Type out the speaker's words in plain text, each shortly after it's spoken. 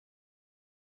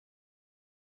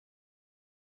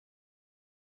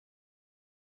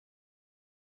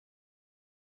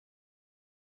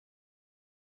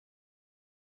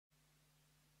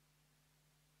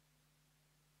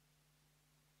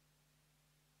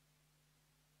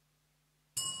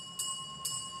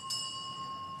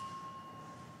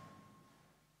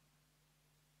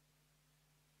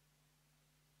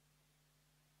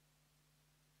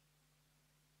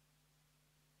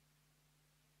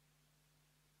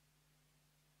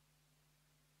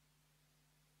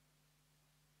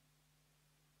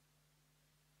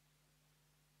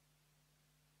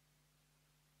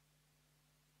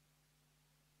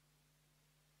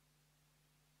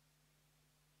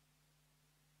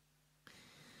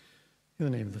In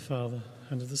the name of the Father,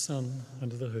 and of the Son,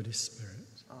 and of the Holy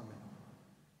Spirit. Amen.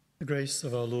 The grace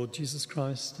of our Lord Jesus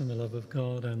Christ, and the love of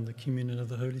God, and the communion of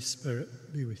the Holy Spirit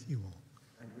be with you all.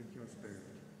 And with your spirit.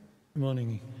 Good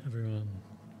morning, everyone.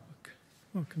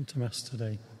 Welcome to Mass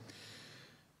today.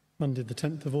 Monday, the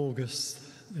 10th of August.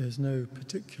 There's no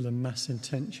particular Mass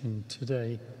intention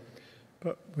today,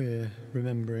 but we're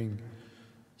remembering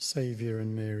Saviour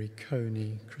and Mary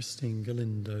Coney, Christine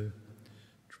Galindo,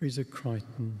 Teresa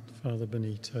Crichton, Father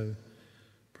Benito,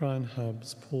 Brian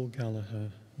Hubbs, Paul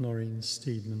Gallagher, Noreen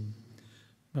Steedman,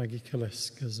 Maggie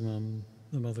Kaleska's mum,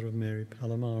 the mother of Mary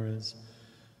Palomares,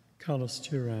 Carlos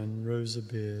Duran, Rosa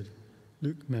Beard,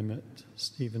 Luke Mehmet,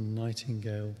 Stephen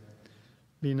Nightingale,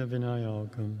 Lena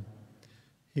Vinayagam,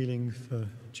 healing for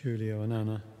Julio and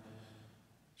Anna.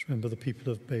 Let's remember the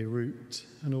people of Beirut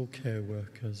and all care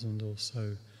workers, and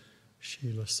also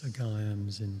Sheila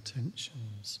Sagayam's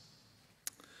intentions.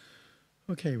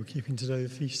 Okay, we're keeping today the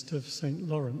feast of St.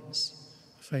 Lawrence,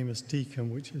 a famous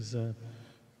deacon, which is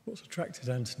what's attracted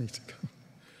Anthony to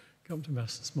come to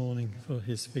Mass this morning for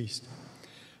his feast.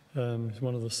 He's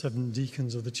one of the 7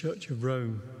 deacons of the Church of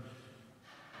Rome,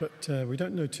 but we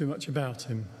don't know too much about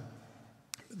him.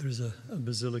 But there is a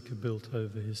basilica built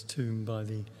over his tomb by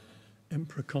the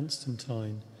Emperor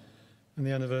Constantine, and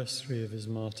the anniversary of his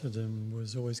martyrdom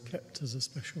was always kept as a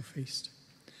special feast.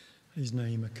 His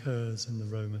name occurs in the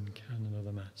Roman canon of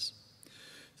the Mass.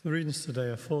 So the readings today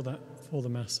are for the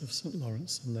Mass of St.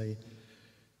 Lawrence, and they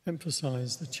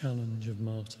emphasise the challenge of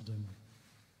martyrdom.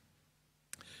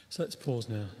 So let's pause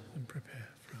now and prepare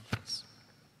for our Mass.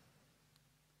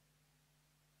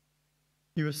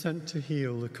 You were sent to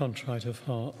heal the contrite of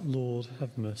heart. Lord,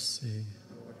 have mercy.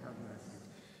 Lord, have mercy.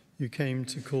 You came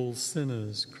to call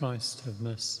sinners. Christ, have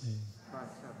mercy. Christ,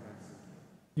 have mercy.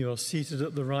 You are seated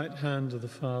at the right hand of the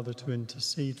Father to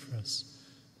intercede for us.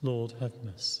 Lord, have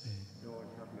mercy. Lord,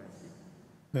 have mercy.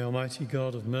 May Almighty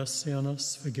God have mercy on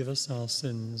us, forgive us our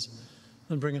sins,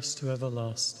 and bring us to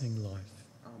everlasting life.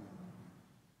 Amen.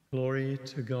 Glory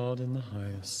to God in the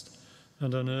highest,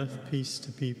 and on earth peace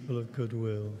to people of good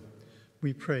will.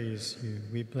 We praise you,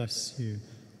 we bless you,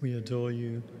 we adore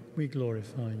you, we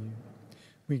glorify you.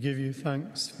 We give you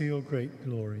thanks for your great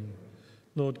glory.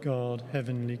 Lord God,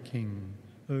 heavenly King,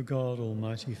 O God,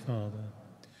 Almighty Father,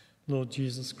 Lord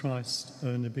Jesus Christ,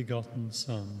 only begotten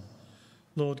Son,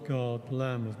 Lord God,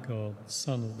 Lamb of God,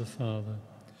 Son of the Father,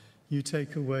 you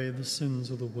take away the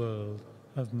sins of the world,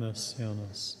 have mercy on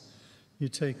us. You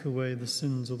take away the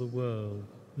sins of the world,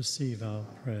 receive our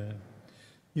prayer.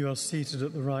 You are seated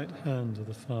at the right hand of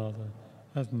the Father,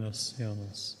 have mercy on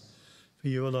us. For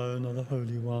you alone are the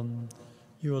Holy One,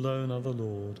 you alone are the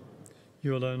Lord,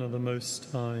 you alone are the Most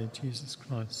High, Jesus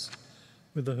Christ,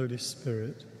 with the Holy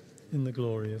Spirit, in the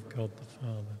glory of God the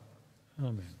Father.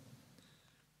 Amen.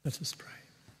 Let us pray.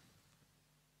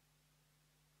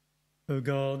 O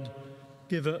God,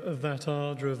 giver of that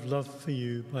ardour of love for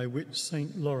you by which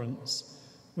St. Lawrence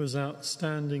was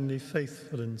outstandingly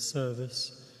faithful in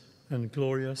service and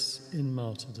glorious in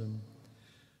martyrdom,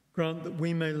 grant that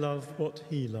we may love what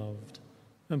he loved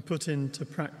and put into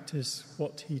practice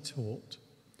what he taught.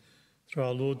 Through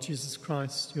our Lord Jesus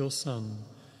Christ, your Son,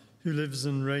 who lives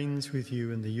and reigns with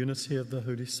you in the unity of the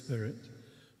Holy Spirit,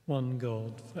 one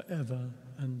God, for ever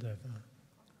and ever.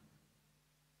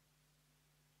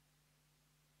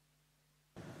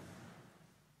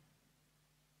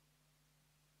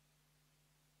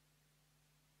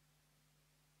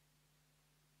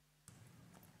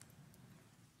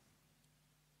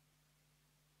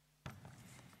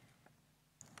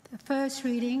 The first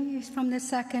reading is from the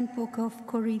second book of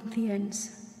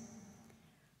Corinthians.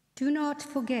 Do not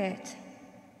forget,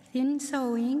 thin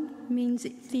sowing means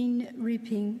thin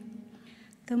reaping.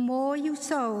 The more you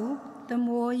sow, the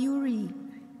more you reap.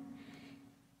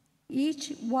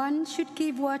 Each one should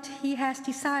give what he has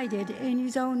decided in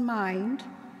his own mind,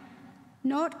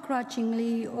 not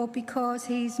grudgingly or because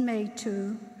he is made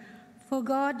to, for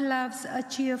God loves a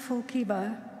cheerful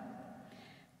giver.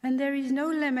 And there is no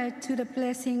limit to the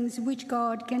blessings which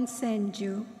God can send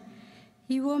you.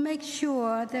 He will make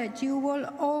sure that you will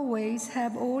always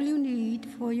have all you need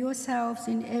for yourselves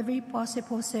in every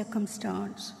possible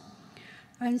circumstance,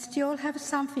 and still have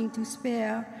something to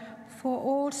spare for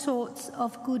all sorts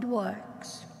of good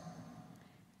works.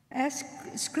 As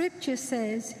Scripture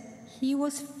says, he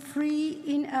was free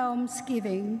in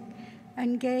almsgiving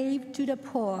and gave to the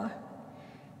poor.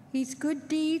 His good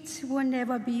deeds will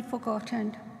never be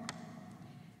forgotten.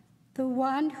 The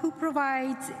one who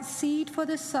provides seed for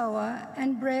the sower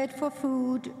and bread for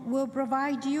food will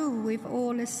provide you with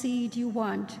all the seed you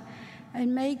want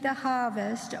and make the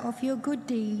harvest of your good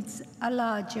deeds a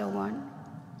larger one.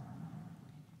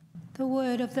 The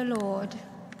word of the Lord.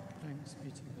 Thanks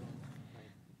be to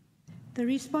God. The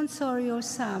responsorial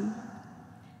psalm.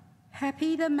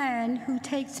 Happy the man who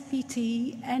takes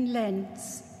pity and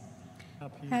lends.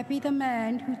 Happy the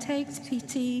man who takes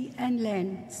pity and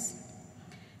lends.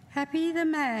 Happy the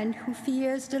man who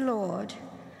fears the Lord,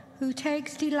 who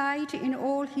takes delight in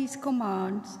all his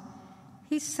commands.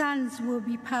 His sons will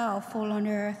be powerful on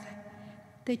earth.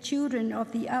 The children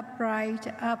of the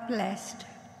upright are blessed.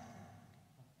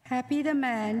 Happy the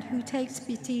man who takes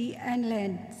pity and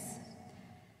lends.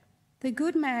 The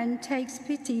good man takes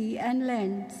pity and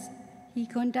lends. He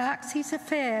conducts his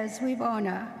affairs with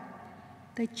honor.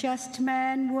 The just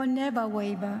man will never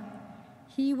waver.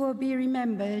 He will be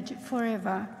remembered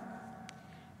forever.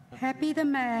 Happy the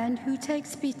man who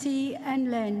takes pity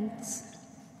and lends.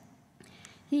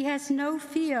 He has no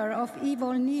fear of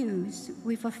evil news.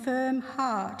 With a firm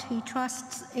heart, he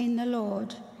trusts in the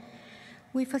Lord.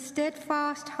 With a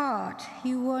steadfast heart,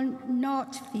 he will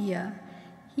not fear.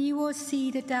 He will see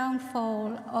the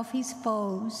downfall of his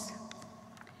foes.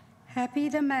 Happy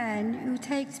the man who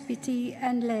takes pity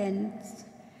and lends.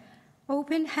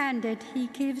 Open-handed he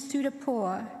gives to the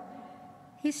poor.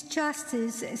 His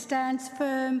justice stands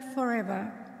firm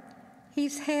forever.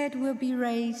 His head will be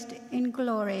raised in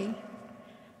glory.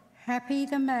 Happy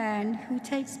the man who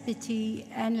takes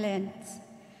pity and lends.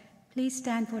 Please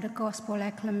stand for the gospel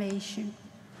acclamation.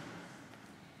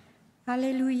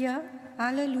 Alleluia,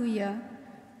 alleluia.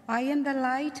 I am the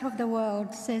light of the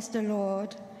world, says the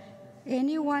Lord.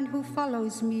 Anyone who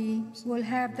follows me will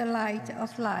have the light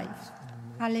of life.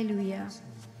 Alleluia.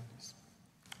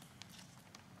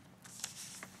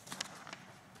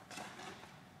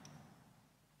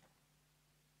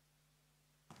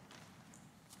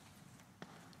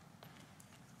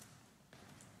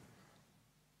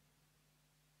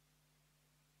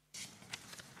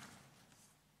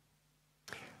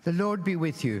 The Lord be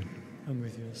with you. And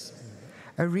with your spirit.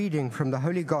 A reading from the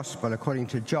Holy Gospel according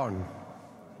to John.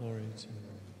 Glory to you.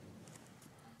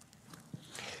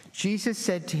 Jesus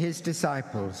said to his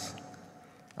disciples,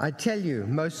 I tell you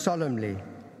most solemnly,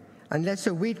 unless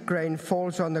a wheat grain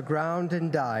falls on the ground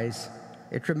and dies,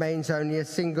 it remains only a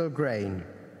single grain.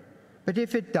 But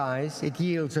if it dies, it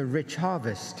yields a rich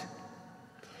harvest.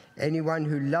 Anyone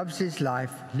who loves his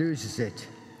life loses it.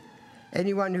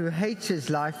 Anyone who hates his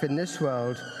life in this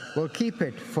world will keep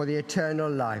it for the eternal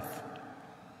life.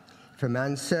 If a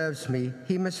man serves me,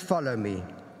 he must follow me.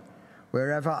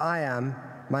 Wherever I am,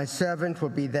 my servant will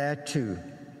be there too.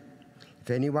 If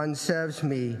anyone serves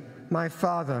me, my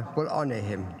Father will honor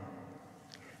him.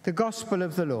 The Gospel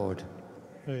of the Lord.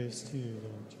 Praise to you,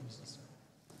 Lord Jesus.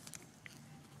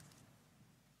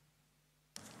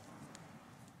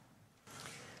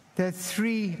 There are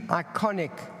three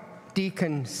iconic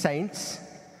deacon saints,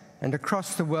 and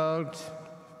across the world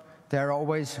there are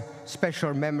always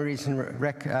special memories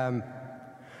and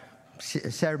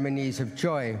ceremonies of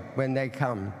joy when they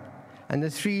come. And the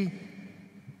three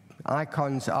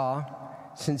icons are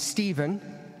St. Stephen,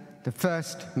 the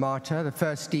first martyr, the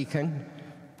first deacon,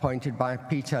 appointed by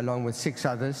Peter along with 6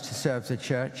 others to serve the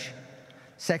church.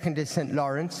 Second is St.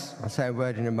 Lawrence, I'll say a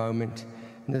word in a moment.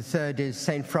 And the third is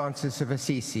St. Francis of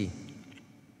Assisi.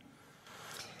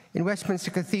 In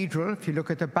Westminster Cathedral, if you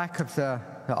look at the back of the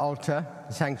altar,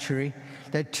 the sanctuary,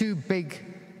 there are 2 big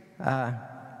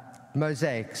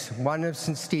mosaics, one of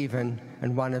St. Stephen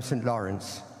and one of St.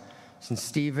 Lawrence. St.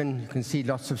 Stephen, you can see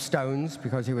lots of stones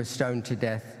because he was stoned to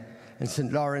death, and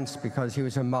St. Lawrence because he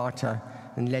was a martyr,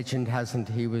 and legend has it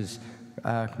he was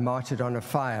martyred on a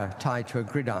fire tied to a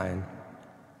gridiron.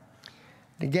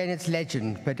 Again, it's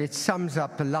legend, but it sums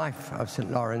up the life of St.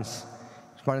 Lawrence.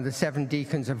 He's one of the 7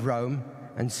 deacons of Rome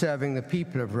and serving the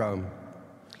people of Rome.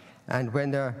 And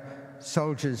when the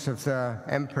soldiers of the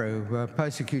emperor who were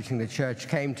persecuting the church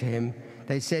came to him,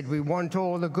 they said, we want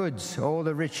all the goods, all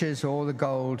the riches, all the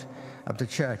gold of the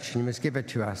church, and you must give it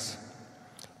to us.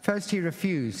 First he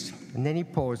refused, and then he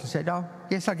paused and said, oh,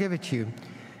 yes, I'll give it to you.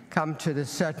 Come to the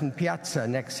certain piazza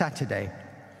next Saturday.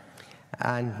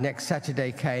 And next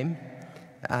Saturday came,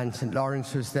 and St.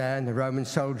 Lawrence was there, and the Roman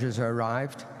soldiers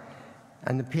arrived,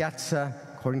 and the piazza,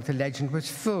 according to legend, was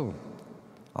full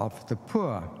of the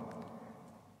poor,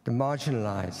 the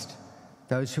marginalized,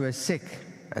 those who were sick,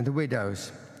 and the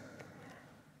widows.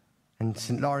 And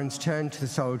St. Lawrence turned to the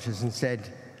soldiers and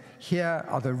said, here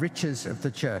are the riches of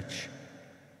the church.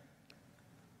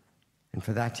 And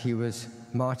for that he was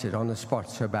martyred on the spot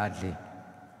so badly.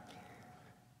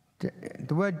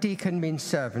 The word deacon means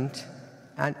servant,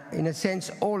 and in a sense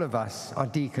all of us are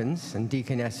deacons and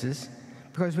deaconesses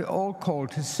because we're all called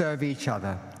to serve each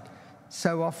other.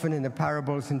 So often in the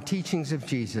parables and teachings of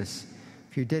Jesus,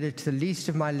 If you did it to the least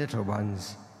of my little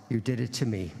ones, you did it to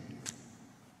me.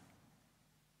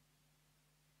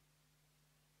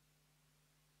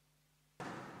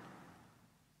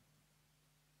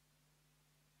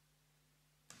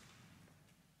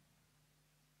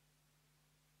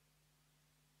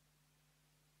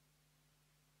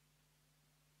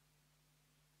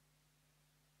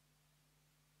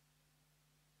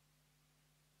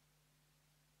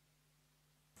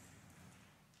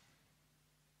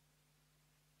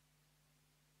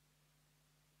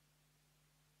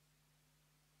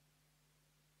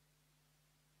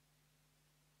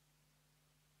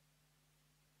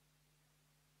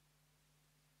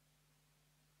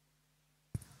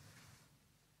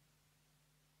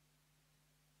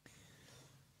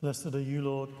 Blessed are you,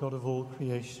 Lord, God of all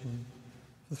creation,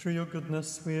 for through your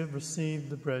goodness we have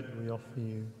received the bread we offer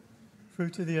you.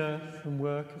 Fruit of the earth and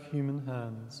work of human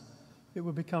hands, it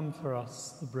will become for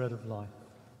us the bread of life.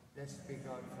 Blessed be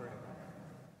God forever.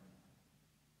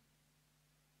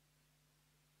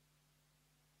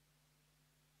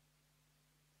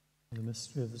 The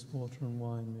mystery of this water and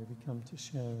wine may become to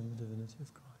share in the divinity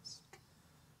of Christ,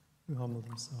 who humbled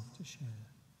himself to share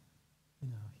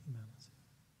in our humanity.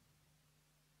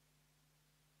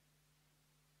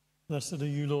 Blessed are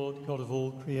you, Lord, God of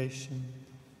all creation,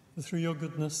 for through your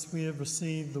goodness we have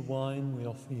received the wine we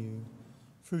offer you,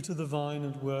 fruit of the vine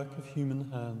and work of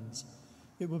human hands.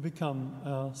 It will become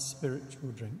our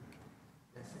spiritual drink.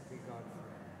 Blessed be God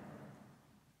forever.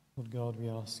 Lord God, we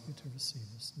ask you to receive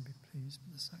us and be pleased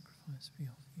with the sacrifice we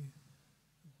offer you,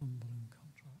 humble and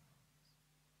contrite.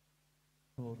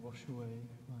 Lord, wash away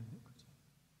my iniquity.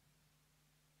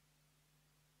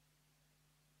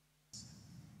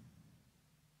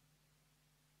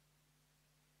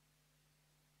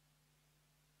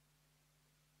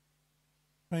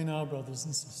 Pray now, brothers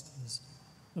and sisters,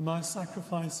 that my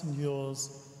sacrifice and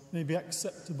yours may be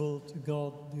acceptable to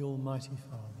God, the Almighty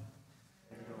Father.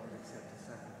 May the Lord accept the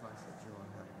sacrifice at your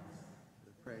hands, for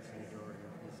the praise and glory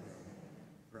of his name,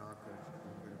 for our good and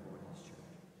the good of all his church.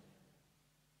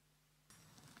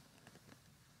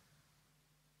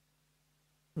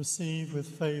 Receive with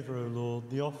favour, O Lord,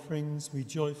 the offerings we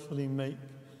joyfully make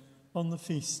on the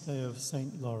feast day of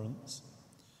St. Lawrence,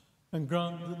 and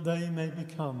grant that they may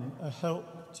become a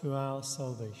help to our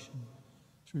salvation.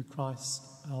 Through Christ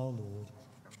our Lord.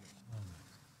 Amen.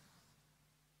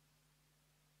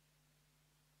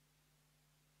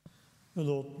 The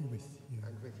Lord be with you.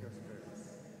 And with your spirit,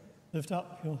 Lift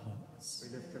up your hearts.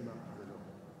 we lift them up to the Lord.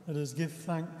 Let us give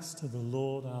thanks to the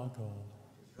Lord our God.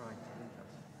 It's right and just.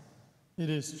 It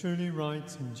is truly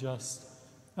right and just,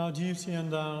 our duty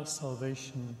and our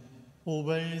salvation,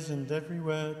 always and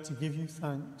everywhere to give you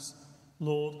thanks,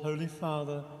 Lord, Holy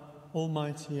Father,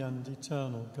 Almighty and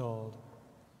eternal God.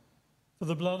 For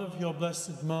the blood of your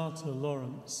blessed martyr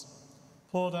Lawrence,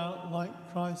 poured out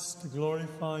like Christ to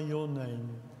glorify your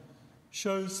name,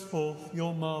 shows forth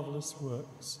your marvellous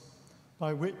works,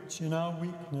 by which in our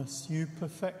weakness you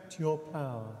perfect your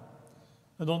power,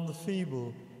 and on the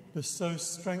feeble bestow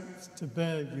strength to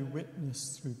bear you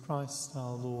witness through Christ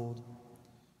our Lord.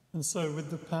 And so with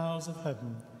the powers of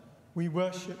heaven we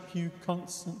worship you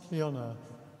constantly on earth,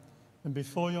 and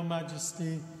before your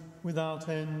majesty without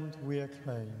end we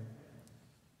acclaim,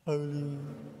 Holy,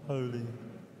 holy,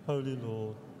 holy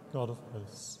Lord, God of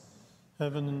hosts,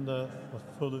 heaven and earth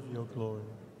are full of your glory.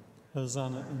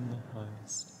 Hosanna in the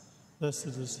highest. Blessed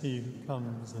is he who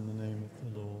comes in the name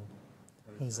of the Lord.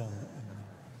 Hosanna in the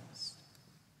highest.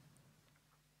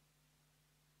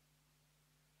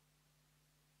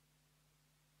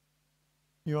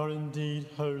 You are indeed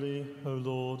holy, O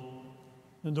Lord,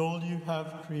 and all you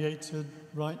have created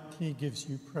rightly gives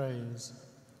you praise.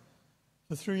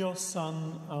 For through your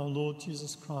Son, our Lord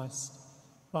Jesus Christ,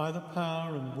 by the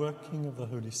power and working of the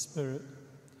Holy Spirit,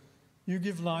 you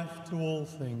give life to all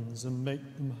things and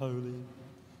make them holy,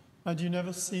 and you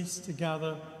never cease to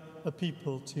gather a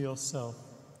people to yourself,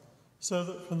 so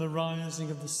that from the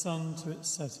rising of the sun to its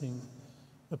setting,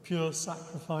 a pure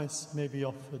sacrifice may be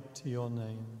offered to your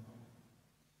name.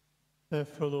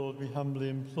 Therefore, Lord, we humbly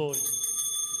implore you,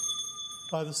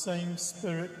 by the same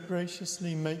Spirit,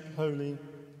 graciously make holy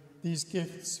these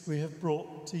gifts we have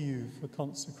brought to you for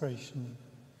consecration,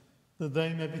 that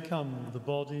they may become the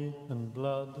body and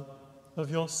blood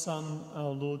of your Son, our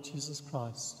Lord Jesus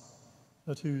Christ,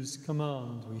 at whose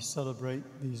command we celebrate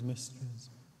these mysteries.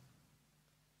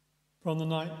 For on the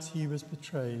night he was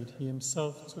betrayed, he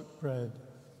himself took bread,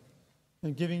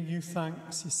 and giving you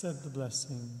thanks, he said the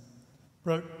blessing,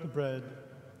 broke the bread,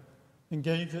 and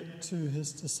gave it to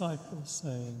his disciples,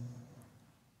 saying,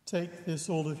 "Take this,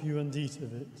 all of you, and eat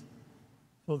of it,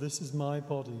 for this is my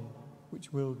body,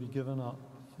 which will be given up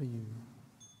for you.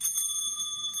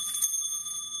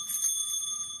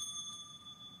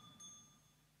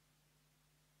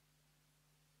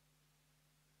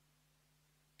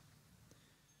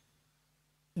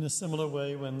 In a similar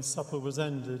way, when supper was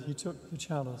ended, he took the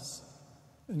chalice,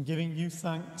 and giving you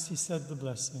thanks, he said the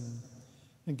blessing,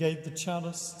 and gave the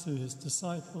chalice to his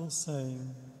disciples,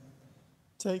 saying,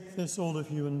 "Take this, all of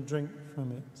you, and drink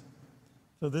from it,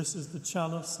 for this is the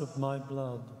chalice of my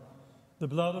blood, the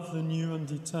blood of the new and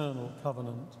eternal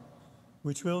covenant,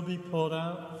 which will be poured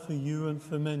out for you and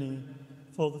for many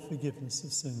for the forgiveness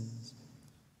of sins.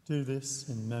 Do this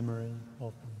in memory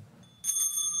of me."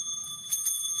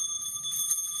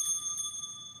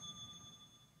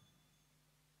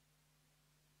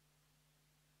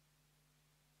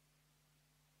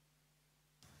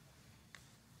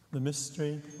 The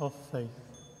mystery of faith.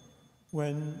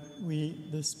 When we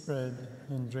eat this bread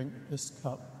and drink this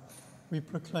cup, we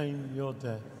proclaim your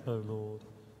death, O Lord,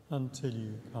 until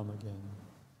you come again.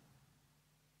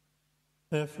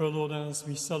 Therefore, Lord, as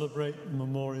we celebrate the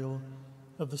memorial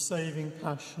of the saving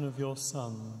passion of your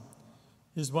Son,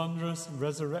 his wondrous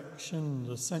resurrection and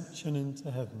ascension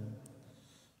into heaven,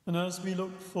 and as we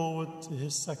look forward to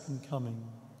his second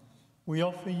coming, we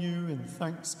offer you in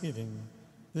thanksgiving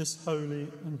this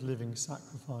holy and living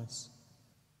sacrifice.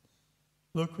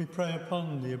 Look, we pray,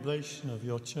 upon the oblation of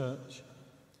your church,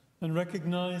 and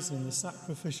recognizing the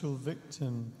sacrificial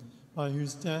victim by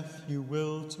whose death you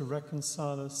will to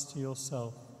reconcile us to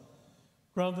yourself,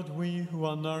 grant that we who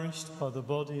are nourished by the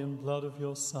body and blood of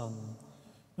your Son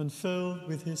and filled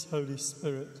with his Holy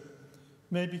Spirit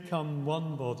may become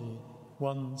one body,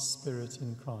 one spirit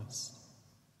in Christ.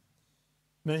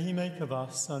 May he make of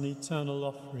us an eternal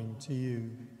offering to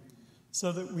you,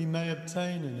 so that we may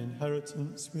obtain an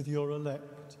inheritance with your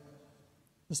elect,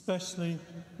 especially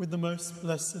with the most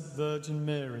blessed Virgin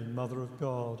Mary, Mother of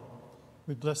God,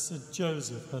 with blessed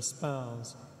Joseph, her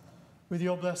spouse, with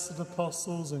your blessed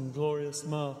apostles and glorious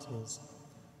martyrs,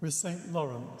 with St.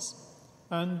 Lawrence,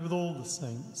 and with all the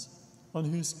saints, on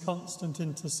whose constant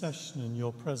intercession in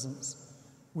your presence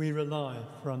we rely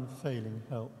for unfailing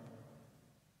help.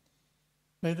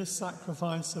 May the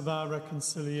sacrifice of our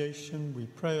reconciliation, we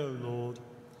pray, O Lord,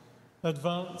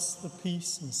 advance the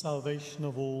peace and salvation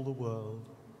of all the world.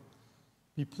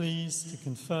 Be pleased to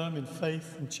confirm in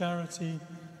faith and charity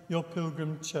your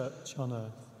pilgrim church on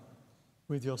earth,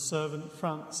 with your servant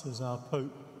Francis, our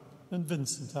Pope, and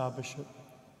Vincent, our Bishop,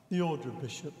 the order of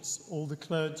bishops, all the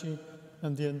clergy,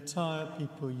 and the entire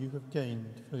people you have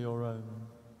gained for your own.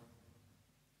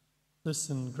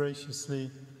 Listen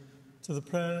graciously to the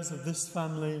prayers of this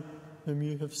family whom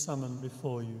you have summoned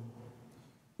before you.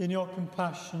 In your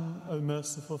compassion, O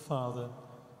merciful Father,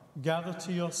 gather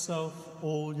to yourself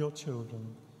all your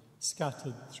children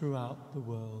scattered throughout the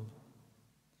world.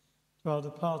 To our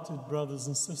departed brothers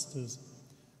and sisters,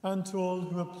 and to all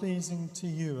who are pleasing to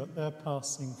you at their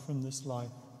passing from this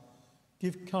life,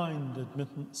 give kind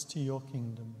admittance to your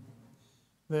kingdom.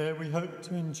 There we hope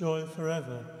to enjoy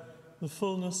forever the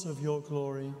fullness of your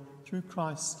glory, through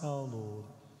Christ our Lord,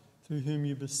 through whom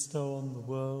you bestow on the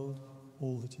world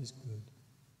all that is good.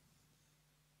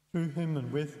 Through him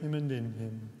and with him and in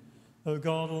him, O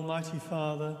God, Almighty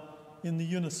Father, in the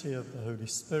unity of the Holy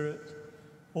Spirit,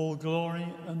 all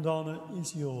glory and honour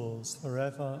is yours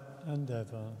forever and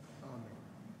ever. Amen.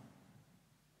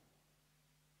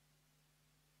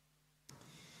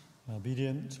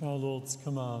 Obedient to our Lord's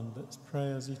command, let's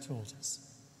pray as he taught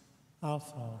us. Our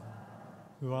Father,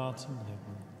 who art in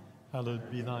heaven,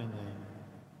 hallowed be thy name.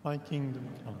 Thy kingdom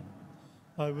come,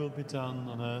 thy will be done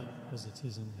on earth as it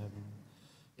is in heaven.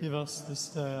 Give us this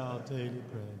day our daily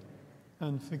bread,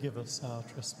 and forgive us our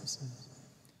trespasses,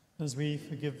 as we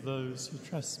forgive those who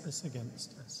trespass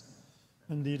against us.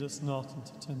 And lead us not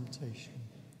into temptation,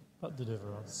 but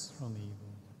deliver us from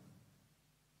evil.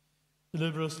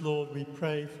 Deliver us, Lord, we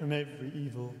pray, from every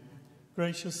evil.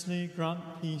 Graciously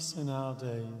grant peace in our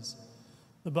days,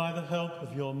 that by the help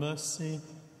of your mercy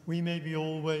we may be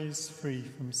always free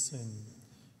from sin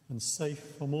and safe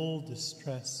from all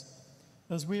distress,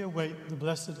 as we await the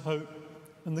blessed hope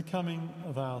and the coming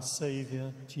of our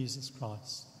Saviour, Jesus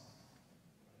Christ.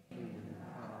 Kingdom,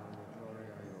 power, and glory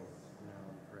are yours, now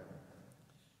and forever.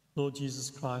 Lord Jesus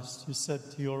Christ, who said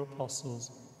to your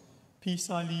apostles, "Peace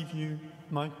I leave you,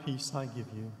 my peace I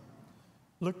give you,"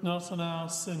 look not on our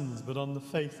sins, but on the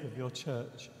faith of your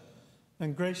church,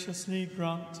 and graciously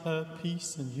grant her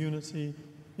peace and unity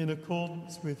in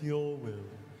accordance with your will,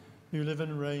 who live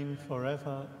and reign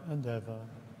forever and ever.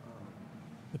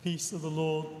 The peace of the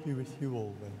Lord be with you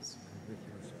always.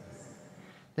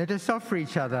 Let us offer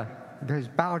each other those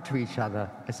bow to each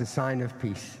other as a sign of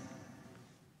peace.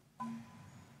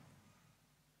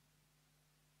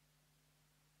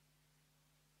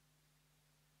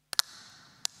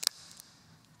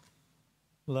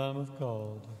 Lamb of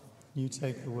God, you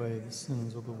take away the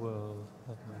sins of the world,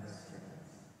 have mercy.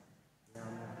 Lamb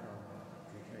of God,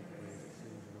 you take away the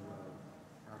sins of the world,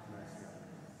 have mercy on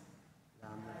us.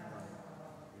 Lamb of God,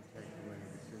 you take away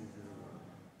the sins of the world,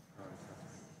 grant us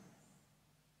peace.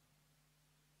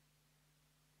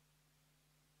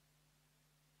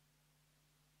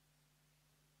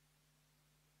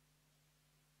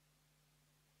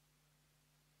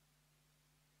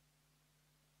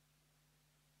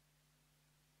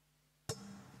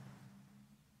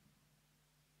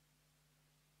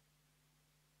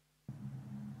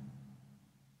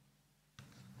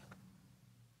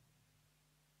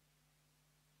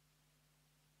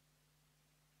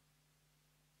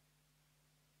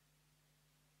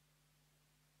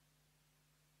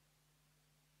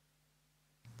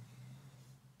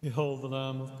 Behold the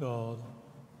Lamb of God.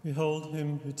 Behold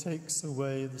him who takes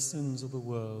away the sins of the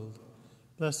world.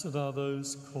 Blessed are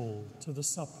those called to the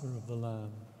supper of the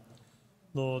Lamb.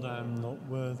 Lord, I am not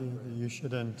worthy that you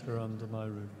should enter under my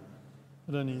roof,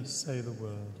 but only say the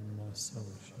word, and my soul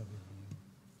shall be healed.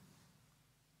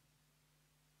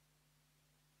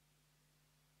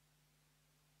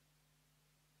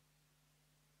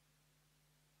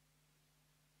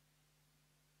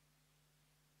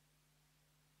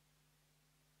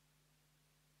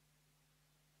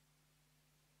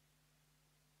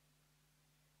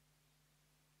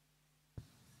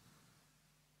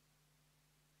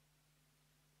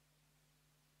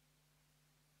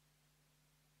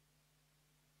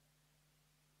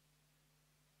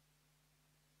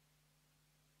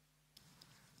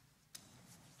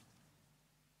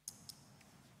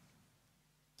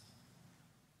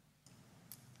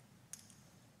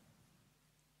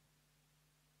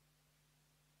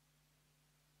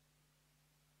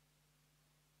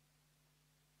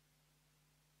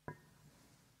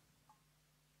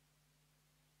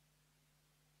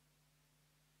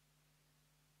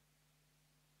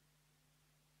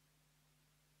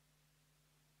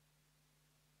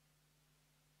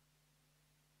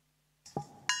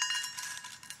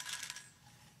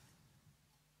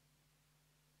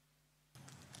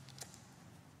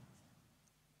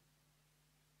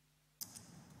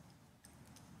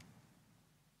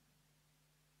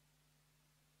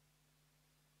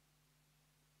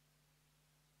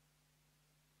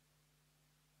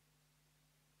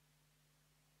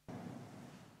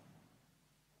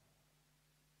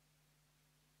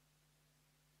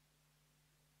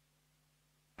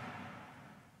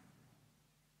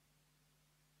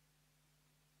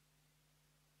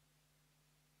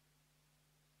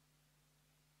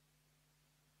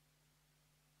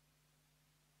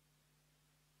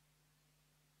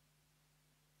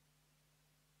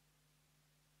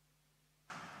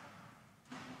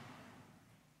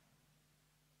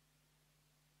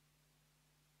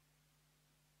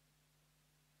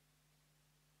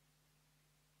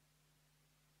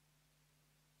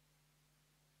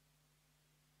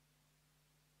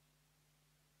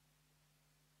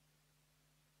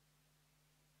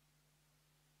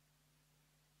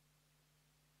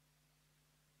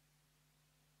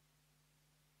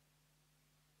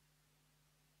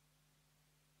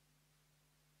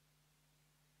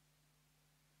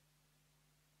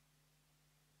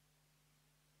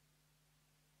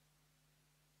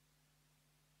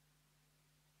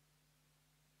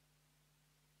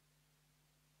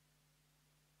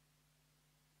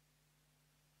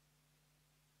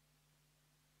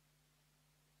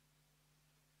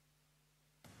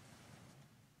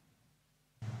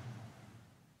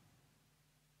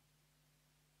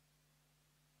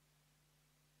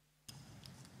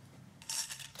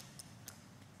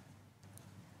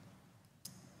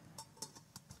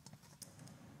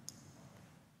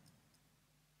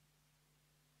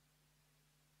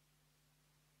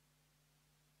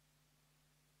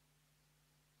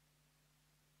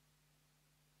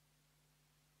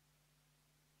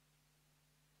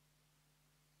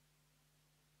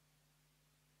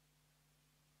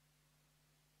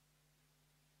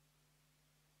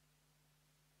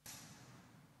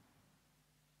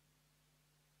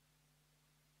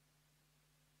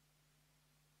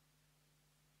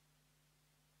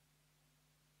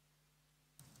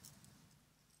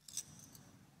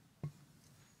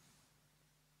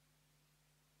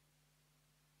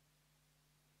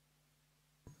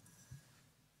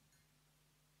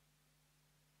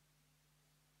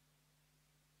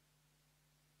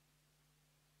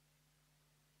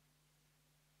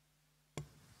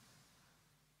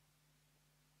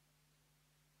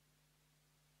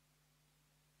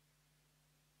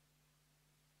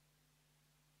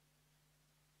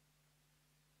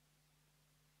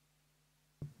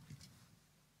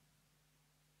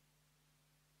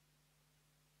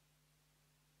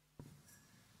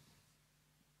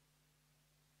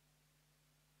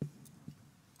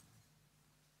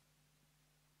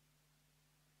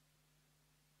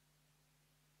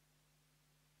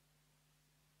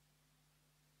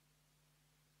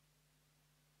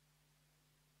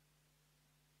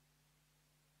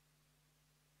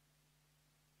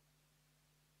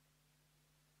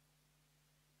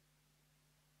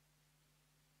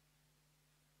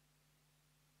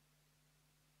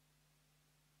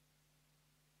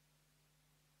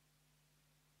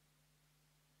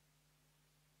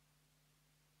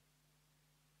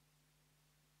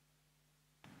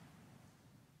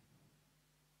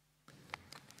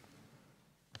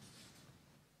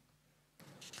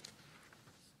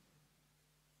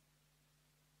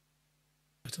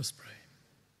 Let us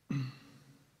pray.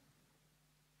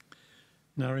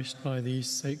 Nourished by these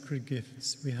sacred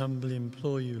gifts, we humbly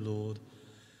implore you, Lord,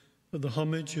 that the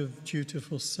homage of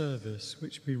dutiful service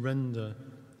which we render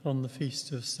on the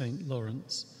feast of St.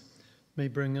 Lawrence may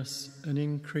bring us an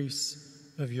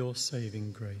increase of your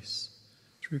saving grace.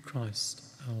 Through Christ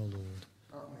our Lord.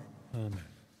 Amen. Amen.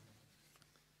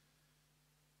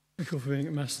 Thank you for being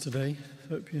at Mass today.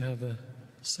 Hope you have a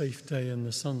safe day in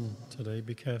the sun today.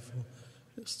 Be careful,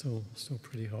 it's still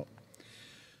pretty hot.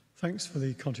 Thanks for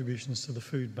the contributions to the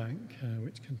food bank,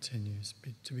 which continues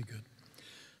to be good.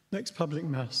 Next public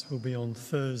Mass will be on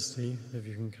Thursday, if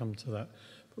you can come to that,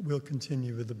 but we'll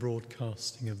continue with the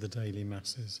broadcasting of the daily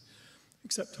Masses,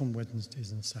 except on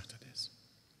Wednesdays and Saturdays.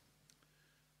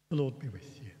 The Lord be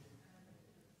with you.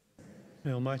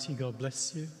 May Almighty God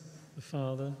bless you, the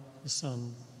Father, the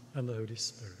Son, and the Holy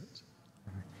Spirit.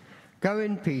 Go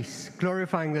in peace,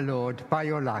 glorifying the Lord by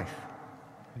your life.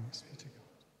 Thanks be